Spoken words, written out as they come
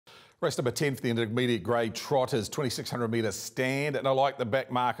Race number 10 for the intermediate grade trotters, 2,600 metre stand, and I like the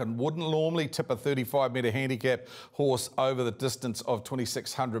back mark and wouldn't normally tip a 35 metre handicap horse over the distance of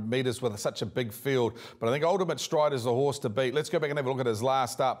 2,600 metres with such a big field. But I think Ultimate Stride is the horse to beat. Let's go back and have a look at his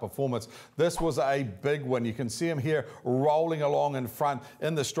last start performance. This was a big win. You can see him here rolling along in front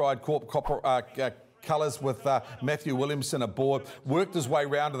in the Stride colours with Matthew Williamson aboard. Worked his way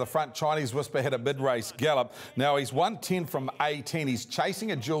round to the front. Chinese Whisper had a mid-race gallop. Now he's 110 from 18. He's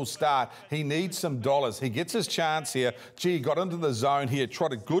chasing a dual start. He needs some dollars. He gets his chance here. Gee, got into the zone here,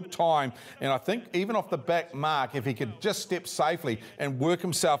 trotted good time. And I think even off the back mark, if he could just step safely and work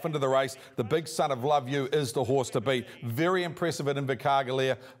himself into the race, the big son of Love You is the horse to beat. Very impressive at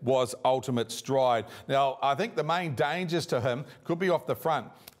Invercargill was Ultimate Stride. Now, I think the main dangers to him could be off the front.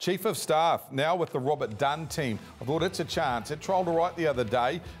 Chief of Staff, now with the Robert Dunn team. I thought it's a chance. It trolled all right the other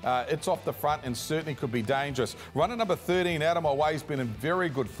day. It's off the front and certainly could be dangerous. Runner number 13, Out of My Way, has been in very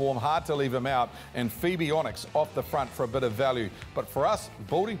good form. Hard to leave him out. And Phoebe Onyx off the front for a bit of value. But for us,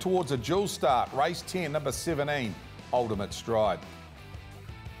 building towards a dual start, race 10, number 17, Ultimate Stride.